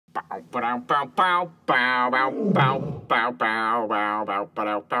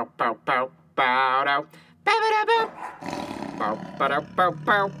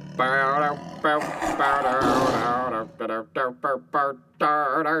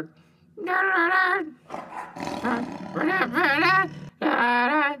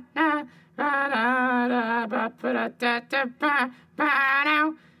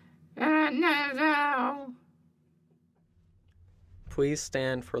Please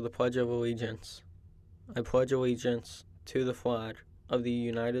stand for the Pledge of Allegiance. I pledge allegiance to the flag of the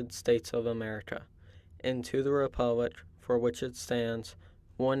United States of America and to the republic for which it stands,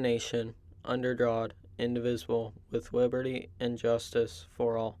 one nation, under God, indivisible, with liberty and justice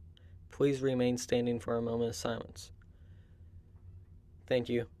for all. Please remain standing for a moment of silence. Thank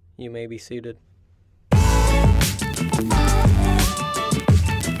you. You may be seated.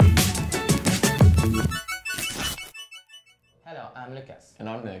 Hello, I'm Lucas. And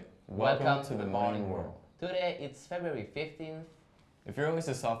I'm Nick. Welcome to the Morning World. Today it's February 15th. If you're at least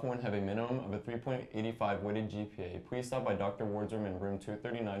a sophomore and have a minimum of a 3.85 weighted GPA, please stop by Dr. Ward's room in room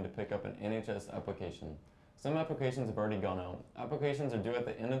 239 to pick up an NHS application. Some applications have already gone out. Applications are due at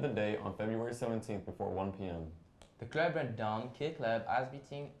the end of the day on February 17th before 1 p.m. The club rundown, Key Club, has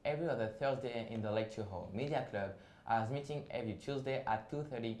meeting every other Thursday in the lecture hall. Media Club has meeting every Tuesday at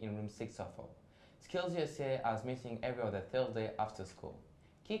 2:30 in room 604. Skills USA has meeting every other Thursday after school.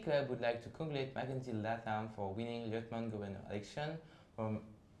 Key Club would like to congratulate Mackenzie Latham for winning Lieutenant Governor election from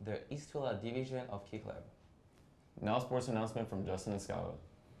the Eastfield Division of Key Club. Now sports announcement from Justin and Skylar.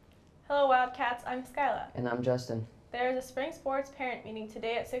 Hello Wildcats, I'm Skyla. And I'm Justin. There is a spring sports parent meeting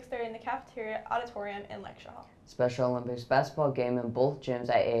today at 6:30 in the cafeteria auditorium in lecture hall. Special Olympics basketball game in both gyms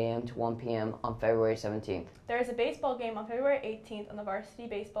at 8 a.m. to 1 p.m. on February 17th. There is a baseball game on February 18th on the varsity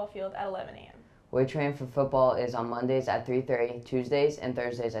baseball field at 11 a.m. Weight training for football is on Mondays at 3:30, Tuesdays and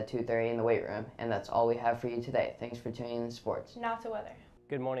Thursdays at 2:30 in the weight room. And that's all we have for you today. Thanks for tuning in to sports. Now to weather.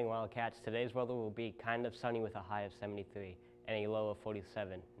 Good morning, Wildcats. Today's weather will be kind of sunny with a high of 73 and a low of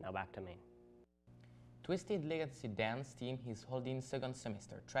 47. Now back to Maine. Twisted Legacy Dance team is holding second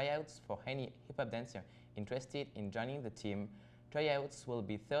semester tryouts for any hip-hop dancer interested in joining the team. Tryouts will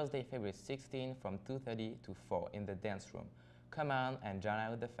be Thursday, February 16 from 2:30 to 4 in the dance room. Come on and join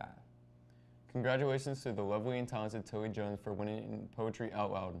out the fun. Congratulations to the lovely and talented Tilly Jones for winning Poetry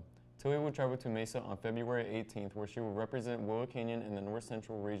Out Loud. Tilly will travel to Mesa on February 18th where she will represent Willow Canyon in the North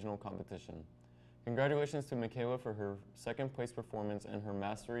Central Regional Competition. Congratulations to Michaela for her second place performance and her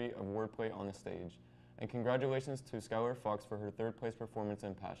mastery of wordplay on the stage. And congratulations to Skylar Fox for her third place performance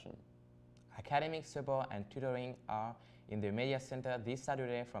and passion. Academic support and tutoring are in the Media Center this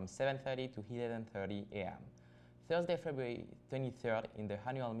Saturday from 7:30 to 11:30 a.m. Thursday, February 23rd, in the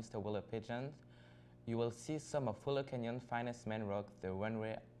annual Mr. Willow pageant, you will see some of Willow Canyon's finest men rock the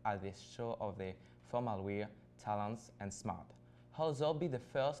runway at the show of the formal wear, talents, and smart. Also, be the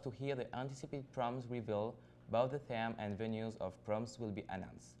first to hear the anticipated proms reveal. Both the theme and venues of proms will be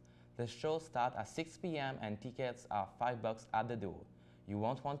announced. The show starts at 6 p.m. and tickets are $5 at the door. You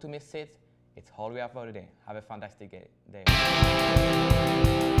won't want to miss it. It's all we have for today. Have a fantastic day.